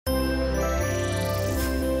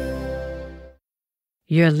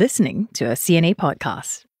You're listening to a CNA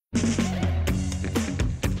podcast.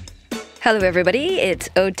 Hello everybody, it's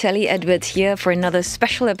Otelli Edwards here for another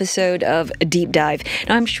special episode of Deep Dive.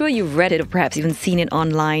 Now I'm sure you've read it or perhaps even seen it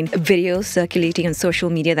online, videos circulating on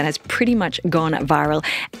social media that has pretty much gone viral.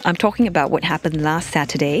 I'm talking about what happened last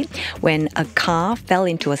Saturday when a car fell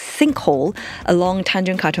into a sinkhole along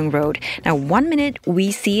Tanjong Katong Road. Now 1 minute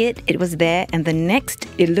we see it, it was there, and the next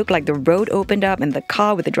it looked like the road opened up and the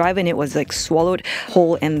car with the driver in it was like swallowed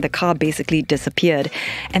whole and the car basically disappeared.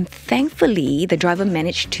 And thankfully the driver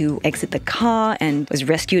managed to exit the car and was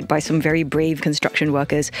rescued by some very brave construction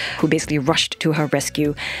workers who basically rushed to her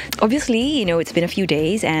rescue. Obviously, it's been a few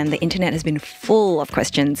days and the internet has been full of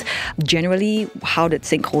questions. Generally, how did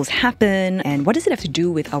sinkholes happen and what does it have to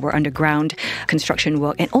do with our underground construction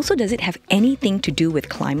work? And also, does it have anything to do with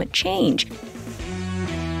climate change?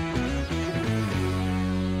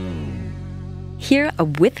 Here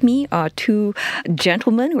with me are two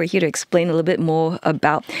gentlemen who are here to explain a little bit more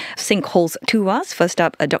about sinkholes to us. First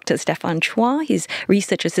up, Dr. Stefan Chua. He's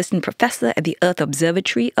Research Assistant Professor at the Earth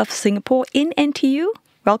Observatory of Singapore in NTU.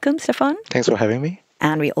 Welcome, Stefan. Thanks for having me.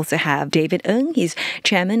 And we also have David Ng. He's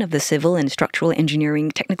Chairman of the Civil and Structural Engineering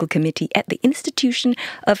Technical Committee at the Institution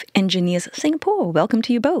of Engineers Singapore. Welcome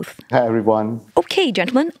to you both. Hi, everyone. Okay,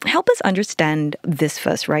 gentlemen, help us understand this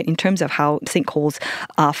first, right, in terms of how sinkholes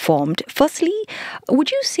are formed. Firstly, would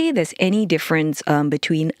you say there's any difference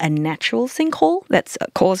between a natural sinkhole that's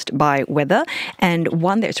caused by weather and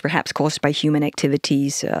one that's perhaps caused by human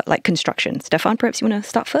activities like construction? Stefan, perhaps you want to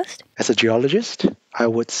start first? As a geologist, I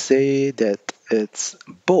would say that it's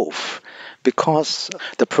both because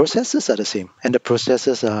the processes are the same and the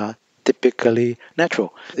processes are typically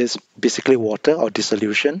natural. It's basically water or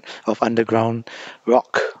dissolution of underground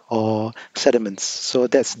rock or sediments. So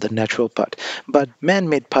that's the natural part. But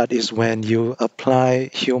man-made part is when you apply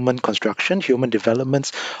human construction, human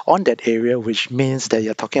developments on that area, which means that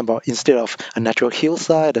you're talking about instead of a natural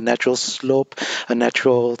hillside, a natural slope, a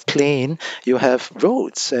natural plain, you have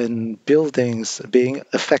roads and buildings being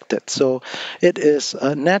affected. So it is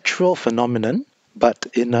a natural phenomenon. But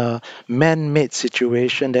in a man-made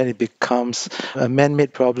situation, then it becomes a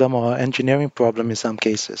man-made problem or engineering problem in some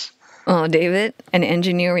cases. Oh, David, an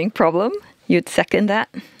engineering problem? You'd second that?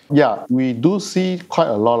 Yeah, we do see quite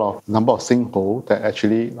a lot of number of sinkholes that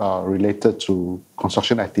actually are related to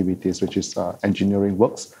construction activities, which is engineering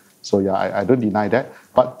works. So yeah, I don't deny that.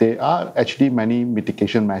 But there are actually many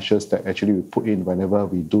mitigation measures that actually we put in whenever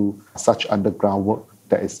we do such underground work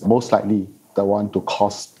that is most likely the one to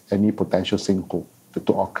cause any potential sinkhole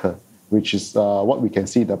to occur, which is what we can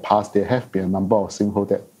see in the past. There have been a number of sinkholes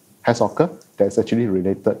that has occurred that is actually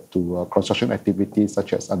related to construction activities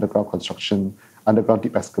such as underground construction, underground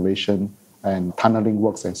deep excavation, and tunneling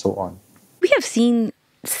works, and so on. We have seen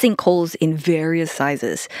sinkholes in various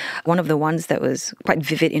sizes. One of the ones that was quite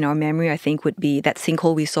vivid in our memory, I think, would be that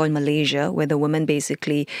sinkhole we saw in Malaysia where the woman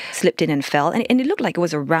basically slipped in and fell. And it looked like it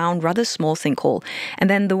was a round, rather small sinkhole. And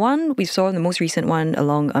then the one we saw, the most recent one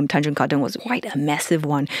along Tanjong Katong, was quite a massive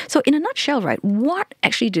one. So in a nutshell, right, what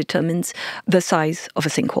actually determines the size of a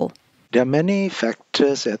sinkhole? There are many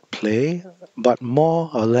factors at play, but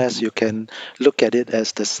more or less you can look at it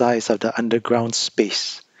as the size of the underground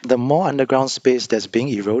space. The more underground space that's being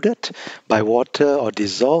eroded by water or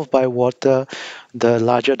dissolved by water, the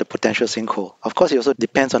larger the potential sinkhole. Of course, it also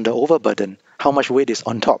depends on the overburden, how much weight is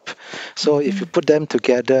on top. So if you put them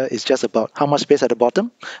together, it's just about how much space at the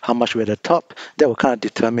bottom, how much weight at the top. That will kind of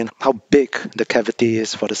determine how big the cavity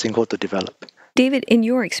is for the sinkhole to develop. David, in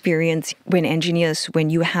your experience, when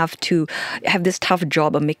you have to have this tough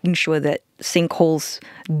job of making sure that sinkholes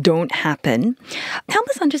don't happen, help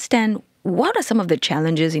us understand what are some of the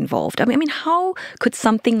challenges involved? I mean, how could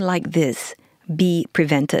something like this be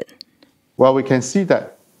prevented? Well, we can see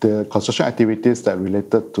that the construction activities that are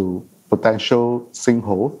related to potential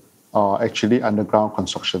sinkhole are actually underground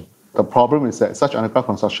construction. The problem is that such underground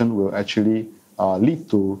construction will actually lead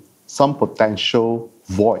to some potential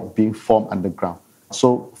void being formed underground.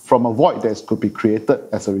 So from a void that could be created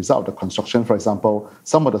as a result of the construction, for example,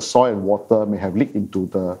 some of the soil and water may have leaked into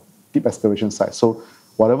the deep excavation site. So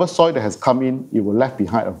whatever soil that has come in, it will left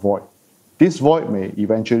behind a void. This void may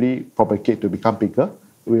eventually propagate to become bigger.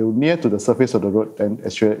 It will near to the surface of the road and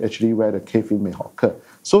actually where the cave-in may occur.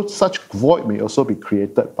 So such void may also be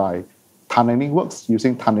created by tunneling works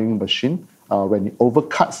using tunneling machine when it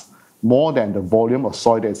overcuts more than the volume of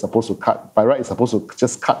soil that it's supposed to cut. By right, it's supposed to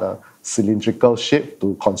just cut a cylindrical shape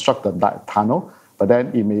to construct the tunnel, but then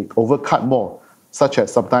it may overcut more, such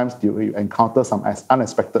as sometimes you encounter some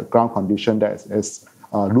unexpected ground condition that is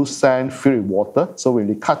loose sand filled with water. So when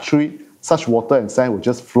you cut through it, such water and sand will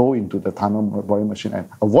just flow into the tunnel boring machine and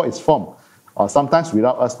a void is formed, sometimes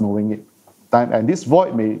without us knowing it. And this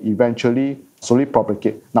void may eventually slowly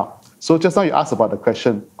propagate. Now, so just now you asked about the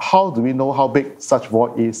question, how do we know how big such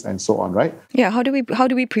void is and so on, right? Yeah, how do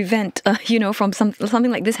we prevent from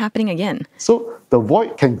something like this happening again? So the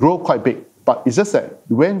void can grow quite big, but it's just that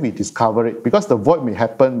when we discover it, because the void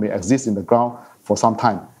may exist in the ground for some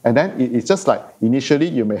time, and then it's just like initially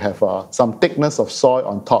you may have some thickness of soil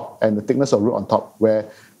on top and the thickness of road on top, where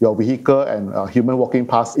your vehicle and human walking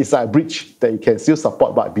past, it's like a bridge that you can still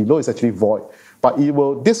support, but below is actually void. But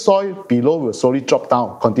this soil below will slowly drop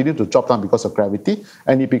down, continue to drop down because of gravity,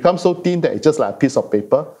 and it becomes so thin that it's just like a piece of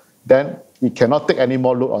paper. Then it cannot take any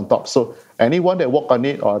more load on top. So anyone that walk on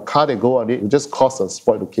it or a car that go on it will just cause a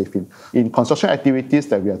spoil to cave in. In construction activities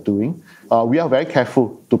that we are doing, we are very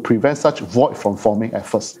careful to prevent such void from forming at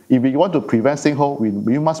first. If we want to prevent sinkhole,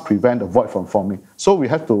 we must prevent the void from forming. So we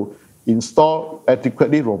have to install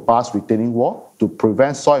adequately robust retaining wall to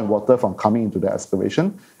prevent soil and water from coming into the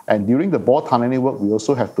excavation. And during the bore tunneling work, we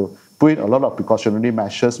also have to put in a lot of precautionary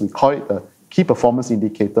measures. We call it the key performance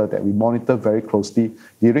indicator that we monitor very closely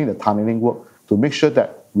during the tunneling work to make sure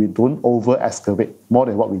that we don't over-excavate more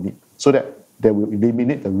than what we need, so that they will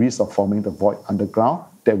eliminate the risk of forming the void underground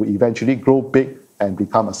that will eventually grow big and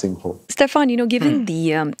become a sinkhole. Stefan, given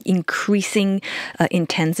the increasing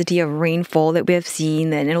intensity of rainfall that we have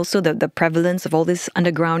seen and also the prevalence of all this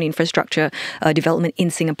underground infrastructure development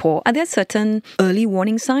in Singapore, are there certain early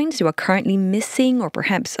warning signs you are currently missing or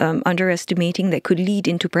perhaps underestimating that could lead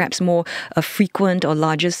into perhaps more frequent or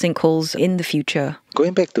larger sinkholes in the future?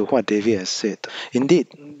 Going back to what Davey has said, indeed,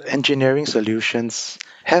 engineering solutions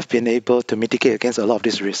have been able to mitigate against a lot of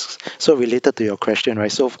these risks. So related to your question,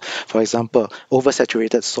 right? So for example,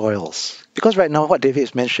 oversaturated soils. Because right now what David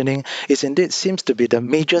is mentioning is indeed seems to be the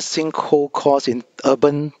major sinkhole cause in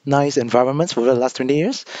urbanized environments for the last 20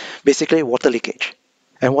 years. Basically water leakage.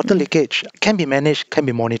 And water leakage can be managed, can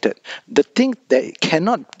be monitored. The thing that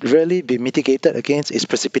cannot really be mitigated against is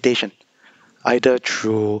precipitation, either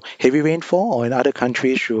through heavy rainfall or in other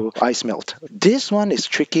countries through ice melt. This one is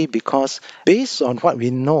tricky because based on what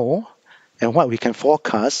we know and what we can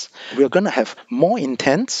forecast, we're going to have more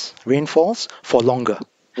intense rainfalls for longer.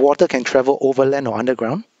 Water can travel overland or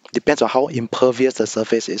underground, depends on how impervious the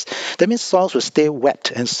surface is. That means soils will stay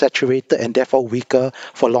wet and saturated and therefore weaker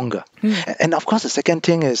for longer. And of course, the second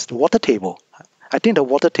thing is the water table. I think the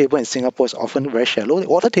water table in Singapore is often very shallow. The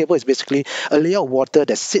water table is basically a layer of water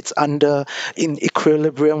that sits under in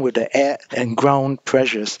equilibrium with the air and ground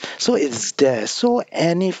pressures. So it's there. So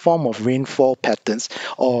any form of rainfall patterns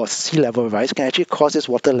or sea level rise can actually cause this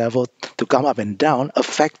water level to come up and down,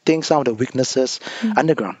 affecting some of the weaknesses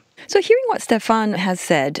underground. So hearing what Stefan has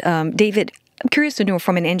said, David, I'm curious to know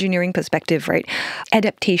from an engineering perspective, right?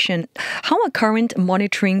 Adaptation. How are current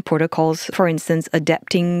monitoring protocols, for instance,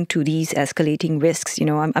 adapting to these escalating risks?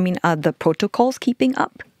 Are the protocols keeping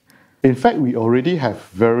up? In fact, we already have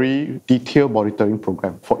very detailed monitoring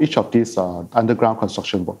program for each of these underground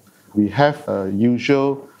construction work. We have a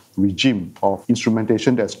usual regime of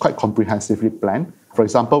instrumentation that's quite comprehensively planned. For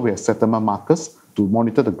example, we have settlement markers to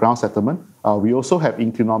monitor the ground settlement. We also have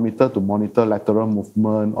inclinometer to monitor lateral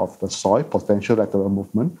movement of the soil, potential lateral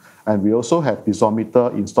movement. And we also have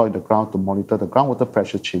piezometer installed in the ground to monitor the groundwater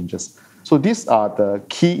pressure changes. So these are the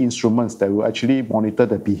key instruments that will actually monitor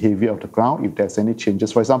the behavior of the ground if there's any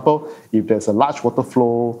changes. For example, if there's a large water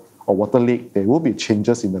flow or water leak, there will be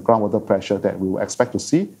changes in the groundwater pressure that we will expect to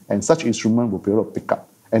see, and such instrument will be able to pick up.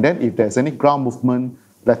 And then if there's any ground movement,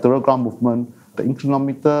 lateral ground movement, the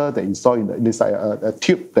inclinometer that you saw in this a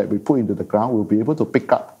tube that we put into the ground will be able to pick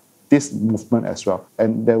up this movement as well.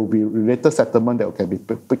 And there will be related settlement that can be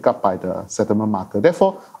picked up by the settlement marker.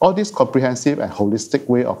 Therefore, all this comprehensive and holistic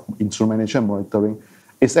way of instrumentation and monitoring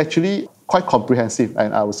is actually quite comprehensive.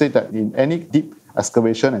 And I would say that in any deep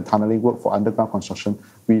excavation and tunneling work for underground construction,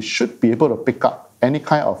 we should be able to pick up any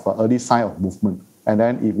kind of early sign of movement. And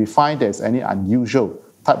then if we find there's any unusual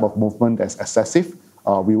type of movement that's excessive,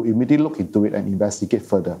 we will immediately look into it and investigate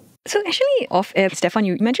further. So actually, off air, Stefan,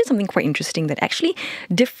 you mentioned something quite interesting, that actually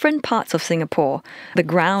different parts of Singapore, the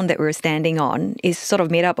ground that we're standing on is sort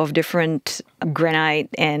of made up of different granite,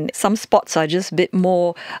 and some spots are just a bit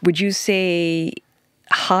more, would you say,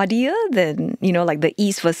 hardier than, like the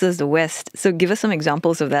east versus the west? So give us some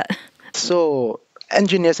examples of that. So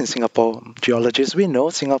engineers in Singapore, geologists, we know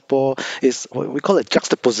Singapore is what we call a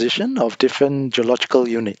juxtaposition of different geological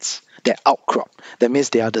units. They're outcrop. That means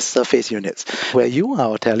they are the surface units. Where you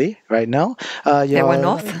are, Otelli, right now, At One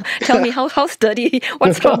North. Tell me, how sturdy,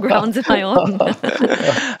 what sort of grounds am I on?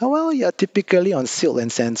 well, you're typically on silt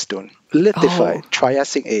and sandstone. Lithified, Oh.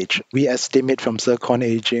 Triassic age. We estimate from zircon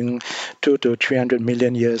aging 2 to 300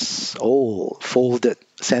 million years old, folded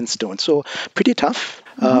sandstone. So pretty tough.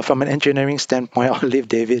 From an engineering standpoint, I'll leave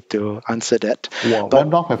David to answer that. Well, But One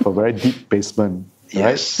North have a very deep basement, right?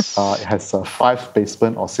 yes. It has a 5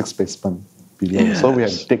 basement or 6 basement below. So we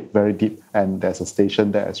have to dig very deep, and there's a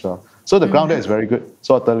station there as well. So the ground there is very good.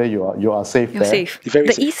 So Otelli, you are safe You're there. safe. Very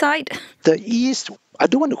The safe. east side? The east, I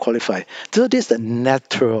don't want to qualify. So this is the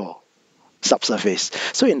natural subsurface.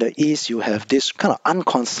 So in the east, you have this kind of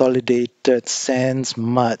unconsolidated sands,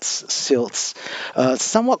 muds, silts,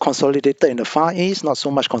 somewhat consolidated in the far east, not so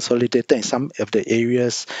much consolidated in some of the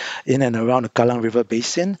areas in and around the Kallang River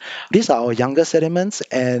Basin. These are our younger sediments,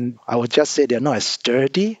 and I would just say they're not as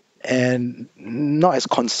sturdy and not as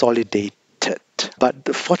consolidated. But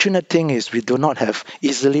the fortunate thing is we do not have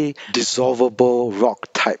easily dissolvable rock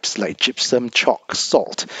types like gypsum, chalk,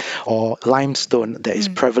 salt, or limestone that is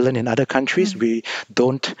prevalent in other countries. We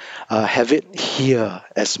don't have it here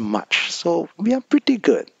as much. So we are pretty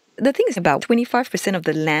good. The thing is, about 25% of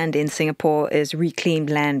the land in Singapore is reclaimed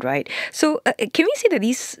land, right? So can we say that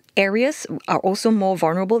these areas are also more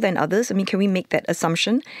vulnerable than others? I mean, can we make that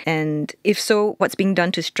assumption? And if so, what's being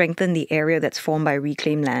done to strengthen the area that's formed by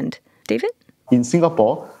reclaimed land? David? In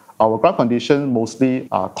Singapore, our ground conditions mostly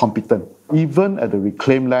are competent. Even at the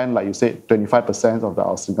reclaimed land, like you said, 25% of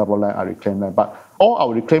our Singapore land are reclaimed land, but all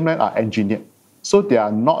our reclaimed land are engineered. So they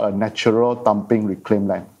are not a natural dumping reclaimed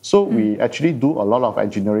land. So we actually do a lot of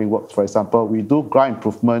engineering work. For example, we do ground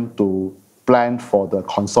improvement to plan for the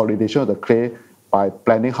consolidation of the clay by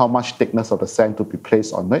planning how much thickness of the sand to be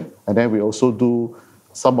placed on it. And then we also do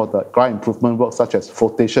some of the ground improvement work such as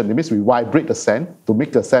flotation. It means we vibrate the sand to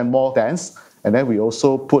make the sand more dense. And then we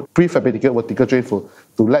also put prefabricated vertical drain to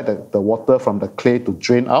let the water from the clay to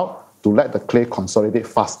drain out, to let the clay consolidate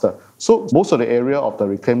faster. So most of the area of the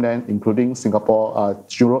reclaimed land, including Singapore,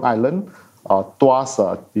 Jurong Island,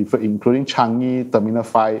 Tuas, including Changi Terminal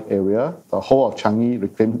 5 area, the whole of Changi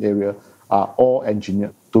reclaimed area, are all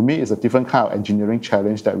engineered. To me, it's a different kind of engineering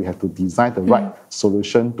challenge that we have to design the right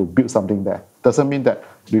solution to build something there. Doesn't mean that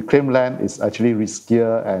reclaimed land is actually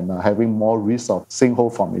riskier and having more risk of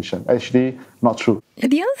sinkhole formation. Actually, not true.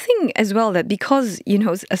 The other thing as well, that because,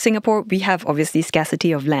 Singapore, we have obviously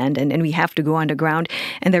scarcity of land and we have to go underground.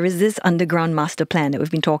 And there is this underground master plan that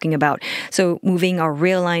we've been talking about. So moving our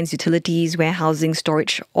rail lines, utilities, warehousing,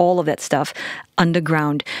 storage, all of that stuff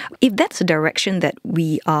underground. If that's the direction that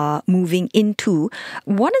we are moving into,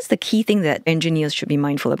 what is the key thing that engineers should be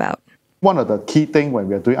mindful about? One of the key things when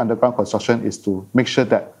we are doing underground construction is to make sure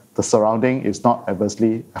that the surrounding is not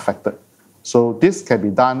adversely affected. So this can be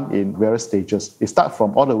done in various stages. It starts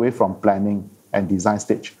from all the way from planning and design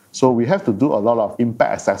stage. So we have to do a lot of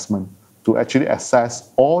impact assessment to actually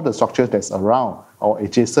assess all the structures that's around or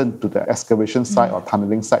adjacent to the excavation site or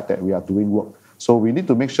tunneling site that we are doing work. So we need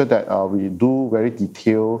to make sure that we do very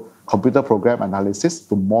detailed computer program analysis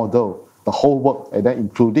to model the whole work, and then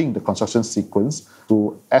including the construction sequence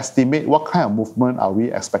to estimate what kind of movement are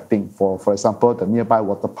we expecting for example, the nearby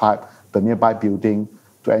water pipe, the nearby building,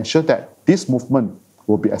 to ensure that this movement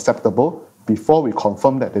will be acceptable before we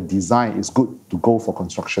confirm that the design is good to go for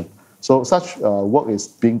construction. So such work is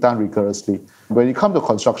being done rigorously. When it comes to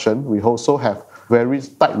construction, we also have very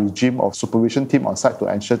tight regime of supervision team on site to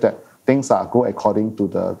ensure that things go according to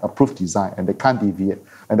the approved design and they can't deviate.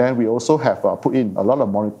 And then we also have put in a lot of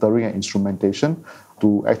monitoring and instrumentation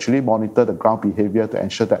to actually monitor the ground behavior to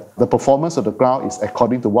ensure that the performance of the ground is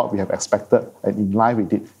according to what we have expected and in line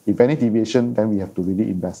with it. If any deviation, then we have to really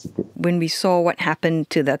investigate. When we saw what happened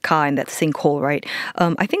to the car in that sinkhole, right,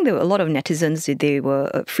 I think there were a lot of netizens, they were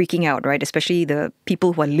freaking out, right, especially the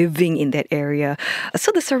people who are living in that area.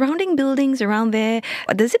 So the surrounding buildings around there,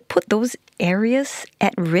 does it put those areas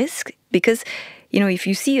at risk? Because if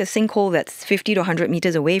you see a sinkhole that's 50 to 100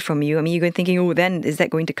 meters away from you, I mean, you're going thinking, then is that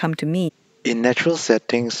going to come to me? In natural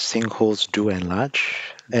settings, sinkholes do enlarge.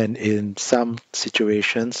 And in some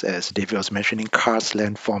situations, as David was mentioning, karst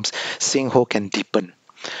landforms, sinkhole can deepen.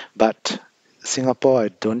 But Singapore, I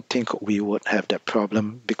don't think we would have that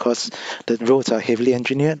problem because the roads are heavily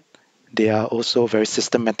engineered. They are also very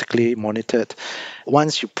systematically monitored.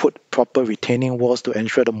 Once you put proper retaining walls to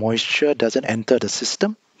ensure the moisture doesn't enter the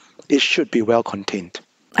system, it should be well contained.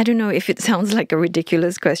 I don't know if it sounds like a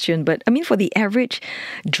ridiculous question, but I mean, for the average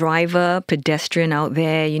driver, pedestrian out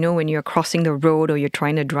there, when you're crossing the road or you're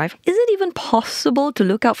trying to drive, is it even possible to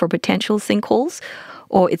look out for potential sinkholes,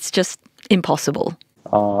 or it's just impossible?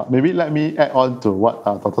 Maybe let me add on to what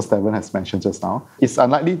Dr. Steven has mentioned just now. It's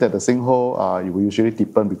unlikely that the sinkhole will usually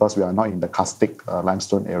deepen because we are not in the karstic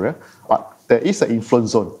limestone area, but there is an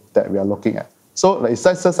influence zone that we are looking at. So like, it's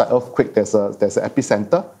just like earthquake, there's an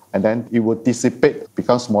epicenter, and then it will dissipate,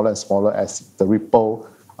 become smaller and smaller as the ripple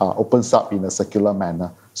opens up in a circular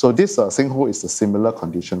manner. So this sinkhole is a similar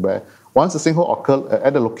condition where once the sinkhole occurs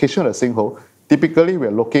at the location of the sinkhole, typically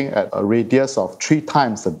we're looking at a radius of 3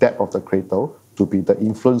 times the depth of the crater to be the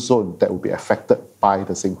influence zone that will be affected by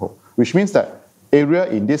the sinkhole, which means that area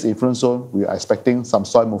in this influence zone, we are expecting some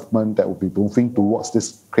soil movement that will be moving towards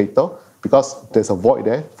this crater because there's a void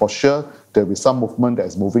there. For sure, there will be some movement that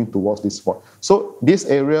is moving towards this void. So this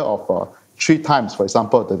area of 3 times, for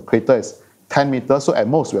example, the crater is 10 meters. So at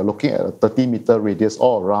most, we are looking at a 30-meter radius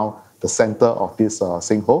all around the center of this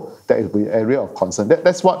sinkhole. That is the area of concern.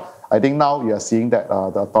 That's what I think now you are seeing that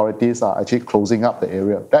the authorities are actually closing up the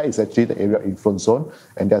area. That is actually the area influence zone,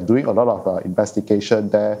 and they're doing a lot of investigation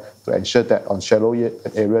there to ensure that on shallow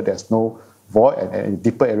area there's no void, and in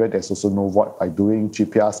deeper area there's also no void by doing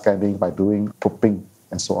GPR scanning, by doing probing,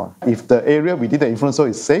 and so on. If the area within the influence zone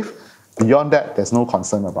is safe, beyond that, there's no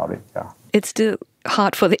concern about it. Yeah. It's still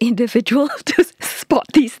hard for the individual to spot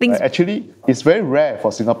these things. Actually, it's very rare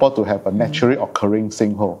for Singapore to have a naturally occurring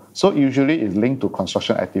sinkhole. So usually it's linked to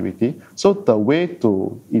construction activity. So the way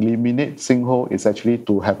to eliminate sinkhole is actually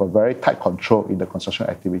to have a very tight control in the construction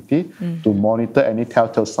activity, to monitor any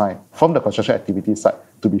telltale sign from the construction activity side,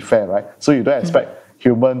 to be fair, right? So you don't expect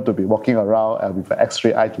human to be walking around with an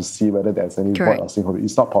X-ray eye to see whether there's any void or sinkhole.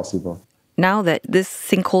 It's not possible. Now that this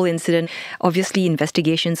sinkhole incident, obviously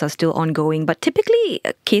investigations are still ongoing, but typically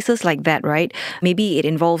cases like that, right? Maybe it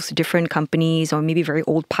involves different companies or maybe very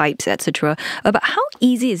old pipes, etc. But how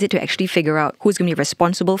easy is it to actually figure out who's going to be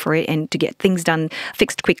responsible for it and to get things done,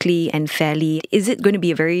 fixed quickly and fairly? Is it going to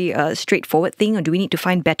be a very straightforward thing, or do we need to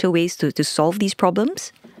find better ways to solve these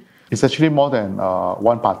problems? It's actually more than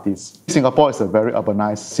one party. Singapore is a very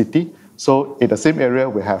urbanized city. So in the same area,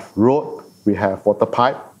 we have road, we have water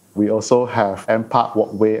pipe, we also have M-Park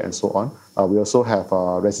walkway and so on. We also have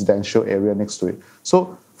a residential area next to it.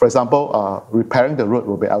 So, for example, repairing the road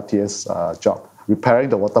will be LTA's job. Repairing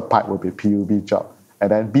the water pipe will be PUB job.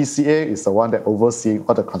 And then BCA is the one that overseeing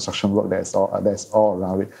all the construction work that's all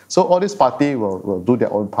around it. So all these parties will do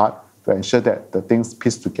their own part to ensure that the things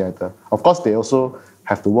piece together. Of course, they also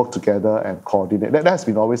have to work together and coordinate. That has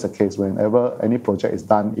been always the case whenever any project is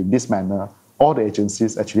done in this manner. All the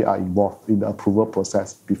agencies actually are involved in the approval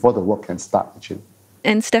process before the work can start, actually.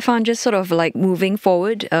 And Stefan, just sort of like moving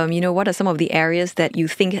forward, what are some of the areas that you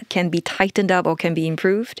think can be tightened up or can be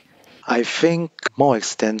improved? I think more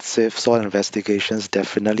extensive soil investigations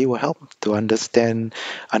definitely will help to understand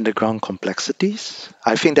underground complexities.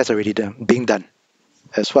 I think that's already being done.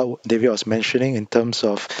 As what David was mentioning in terms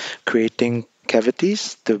of creating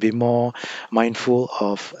cavities, to be more mindful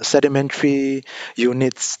of sedimentary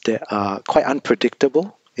units that are quite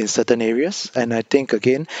unpredictable in certain areas. And I think,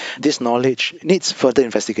 again, this knowledge needs further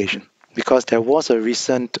investigation, because there was a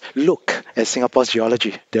recent look at Singapore's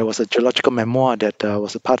geology. There was a geological memoir that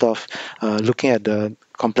was a part of looking at the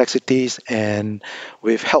complexities, and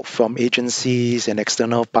with help from agencies and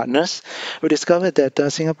external partners, we discovered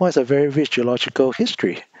that Singapore has a very rich geological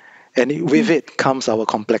history. And with it comes our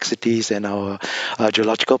complexities and our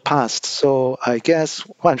geological past. So I guess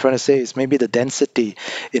what I'm trying to say is maybe the density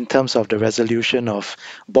in terms of the resolution of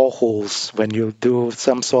boreholes when you do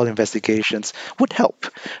some soil investigations would help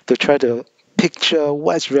to try to picture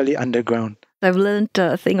what's really underground. I've learned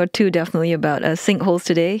a thing or two definitely about sinkholes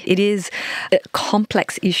today. It is a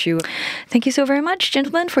complex issue. Thank you so very much,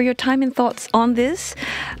 gentlemen, for your time and thoughts on this.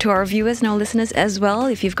 To our viewers and our listeners as well,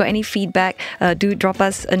 if you've got any feedback, do drop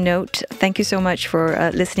us a note. Thank you so much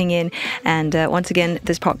for listening in. And once again,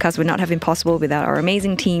 this podcast would not have been possible without our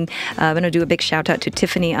amazing team. I'm going to do a big shout out to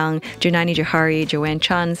Tiffany Ang, Junani Johari, Joanne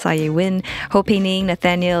Chan, Saye Win, Ho Pei Ning,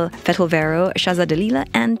 Nathaniel Fetelvero, Shaza Dalila,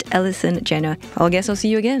 and Ellison Jenner. I guess I'll see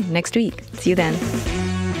you again next week. See you then.